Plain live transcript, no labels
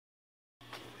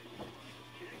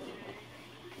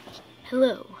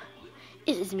Hello,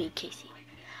 it is me, Casey.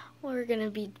 We're gonna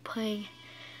be playing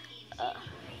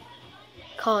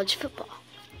college football.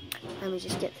 Let me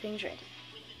just get things ready.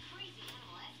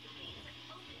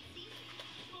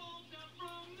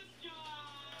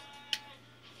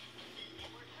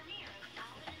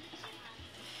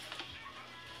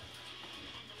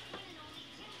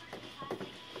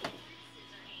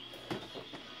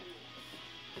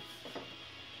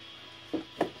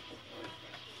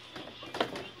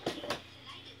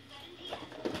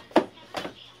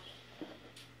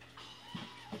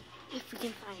 If we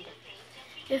can find it.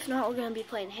 If not, we're going to be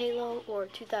playing Halo or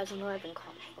 2011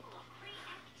 college football.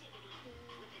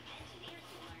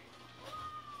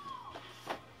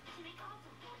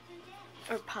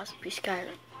 Or possibly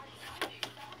Skyrim.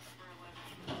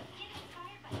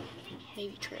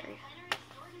 Maybe Terraria.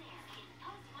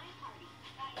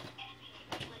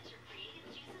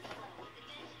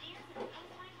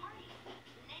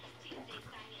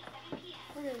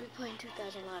 We're going to be playing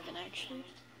 2011 actually.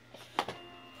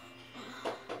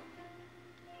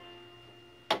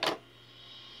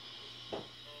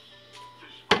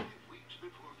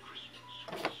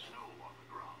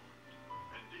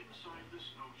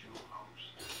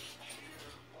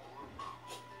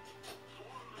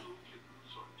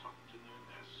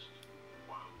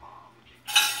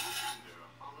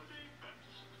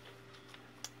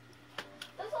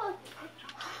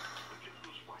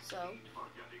 So,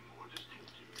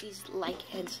 please like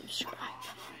and subscribe.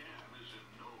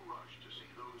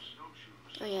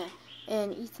 Oh yeah,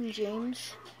 and Ethan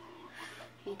James,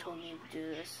 he told me to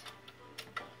do this.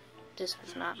 This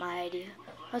was not my idea.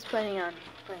 I was planning on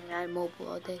playing on mobile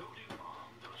all day.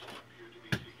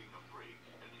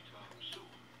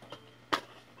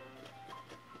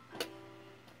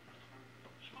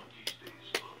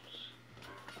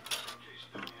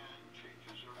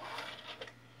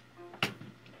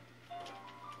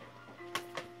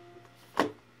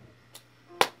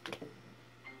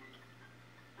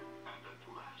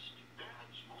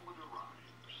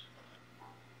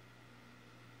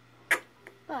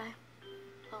 Bye.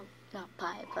 Oh, not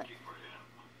bye, but...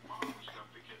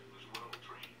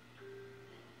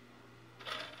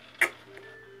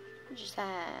 Just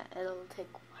it'll take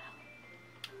a while.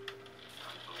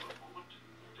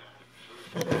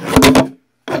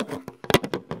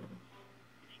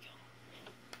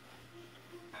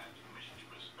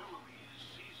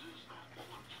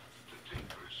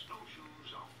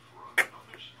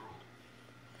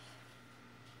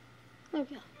 There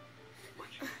we go.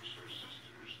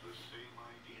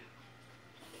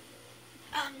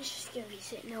 I'm just gonna be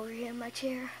sitting over here in my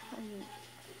chair. I'm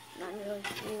not really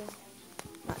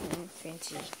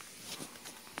fancy.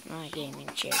 Not a gaming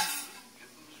chair.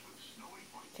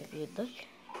 If you'd look.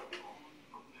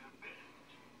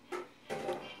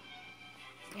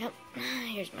 Yep,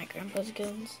 here's my grandpa's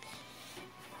guns.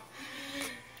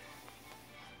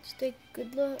 Just take a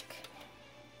good look.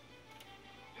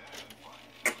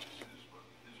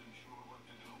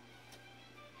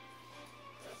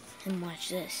 And watch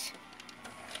this.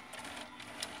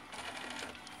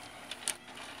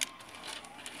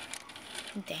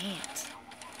 Dance.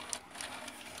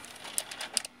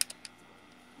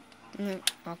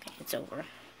 Okay, it's over.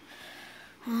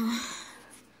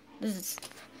 This is.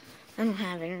 I don't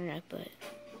have internet, but.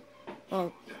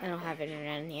 Well, I don't have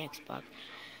internet on the Xbox.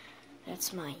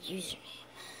 That's my username.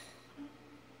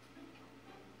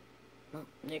 Oh,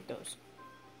 there it goes.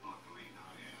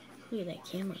 Look at that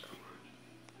camera.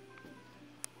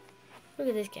 Look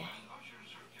at this guy.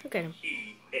 Look at him.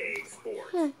 EA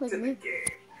Sports. Look at me.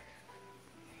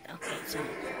 Okay, so.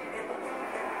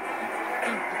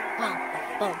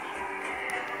 Boom.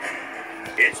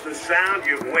 It's the sound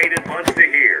you've waited months to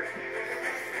hear.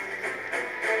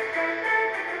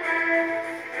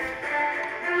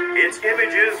 Its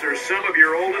images are some of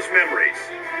your oldest memories.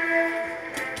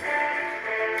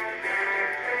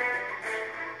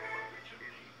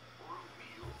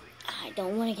 I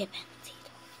don't want to get penaltied.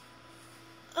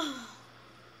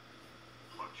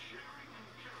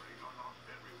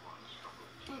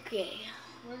 Okay,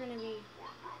 we're gonna be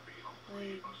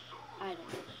playing, I don't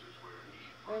know.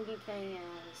 We're gonna be playing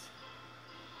as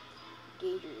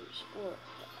Gators or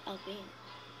Albania.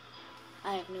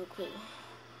 I have no clue,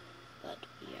 but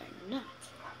we are not.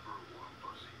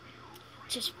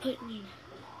 Just put me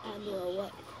down below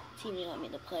what team you want me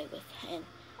to play with, and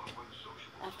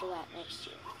after that next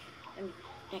year, and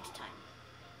next time.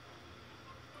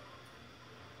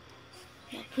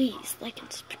 Now please like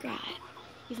and subscribe.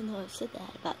 Even though I've said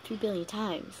that about 3 billion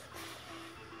times.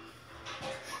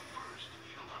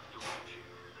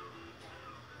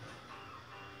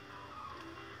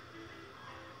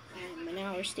 And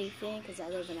now more state fan because I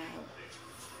live in Iowa.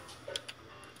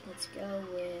 Let's go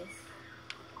with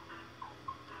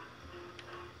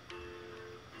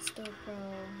Still Pro.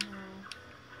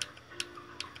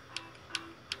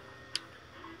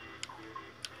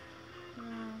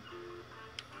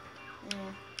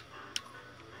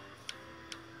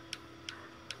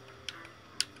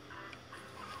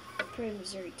 Prairie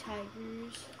Missouri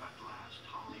Tigers.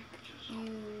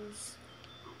 Use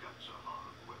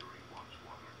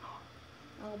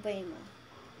Alabama.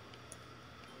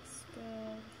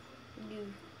 Spread.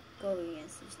 You go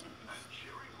against these Tigers.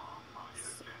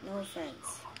 No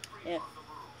offense if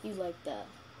you like the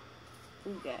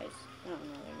blue guys. I don't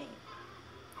know their name.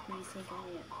 Who do you think I am?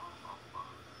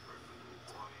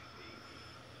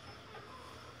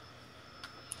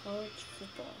 College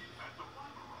football.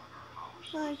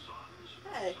 Hi.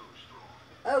 Hey.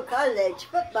 Oh, college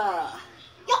football.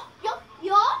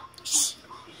 Yo. Shh.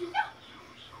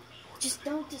 Just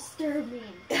don't disturb me.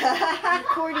 I'm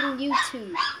recording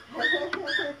YouTube.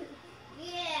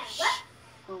 Yeah.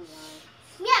 Oh my.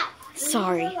 Yeah.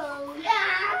 Sorry. I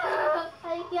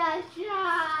got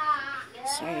shot.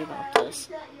 Sorry about this.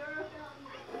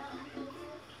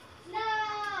 No,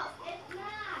 it's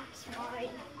not. It's fine.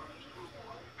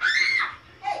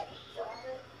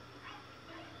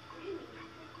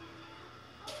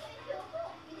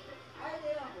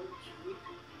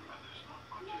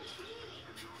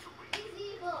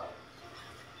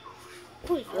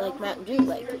 If you like Mountain Dew,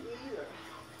 like it.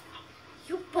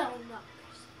 You bone up.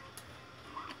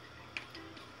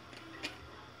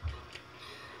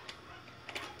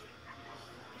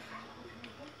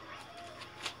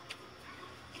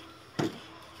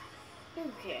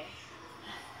 Okay.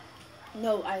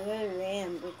 No, I literally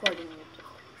am recording it.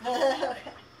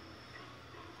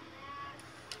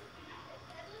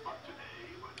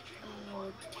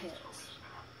 Tails.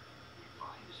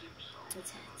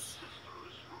 What's heads?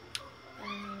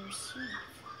 Receive.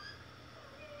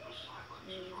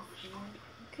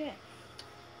 Okay.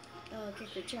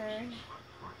 Kick return.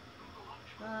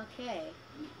 Okay.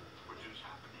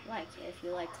 Like it if you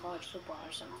like college football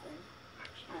or something.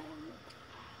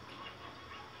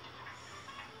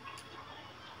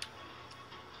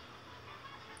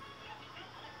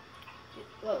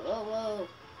 Whoa.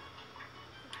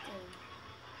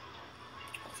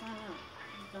 It's not out.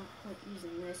 There's no point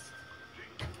using this.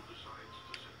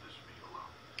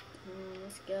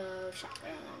 Let's go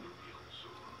shotgun.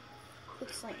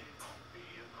 Quick slant.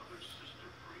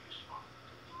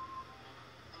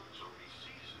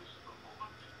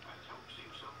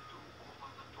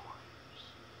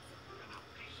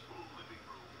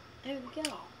 There we go.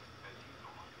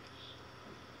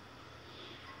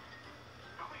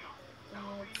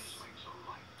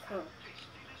 Oh.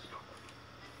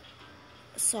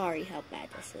 Sorry how bad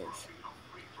this is.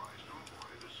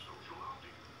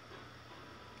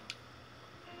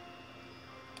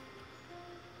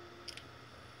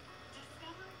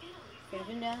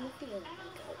 Driving down the field, go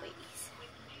ladies.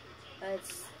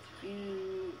 Let's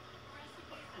do.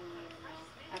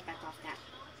 I back off that.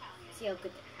 See how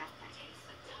good the halfback is.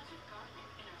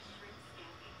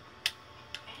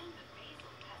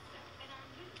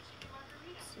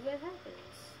 See what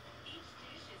happens.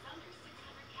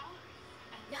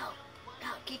 No,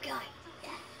 keep going.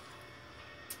 Yeah.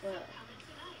 Well,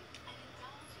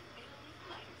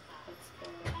 let's go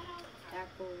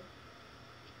tackle.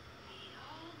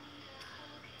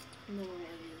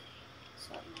 Normally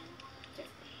something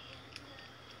different.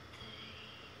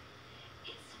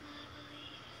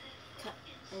 Cut.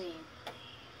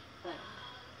 But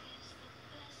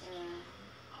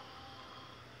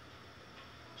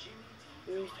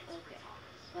okay.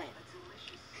 Plan.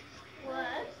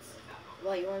 What?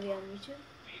 Well, you want to be on YouTube?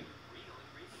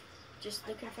 Just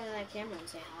look in front of that camera and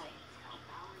say hi.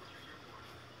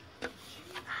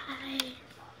 Hi.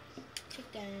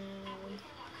 Take down.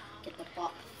 Get the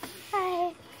ball.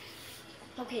 Hi.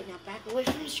 Okay, now back away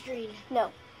from the screen.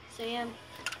 No. Sam,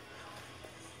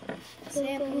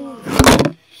 move.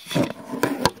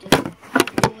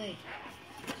 Go away.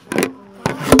 Took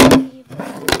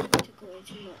away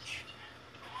too much.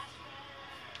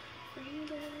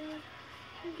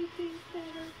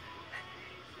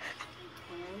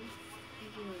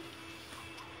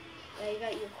 Yeah, you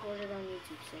got your recorded on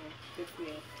YouTube, so good for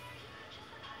you.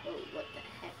 Oh, what the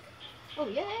heck? Oh,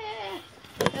 yeah!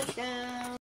 Touchdown!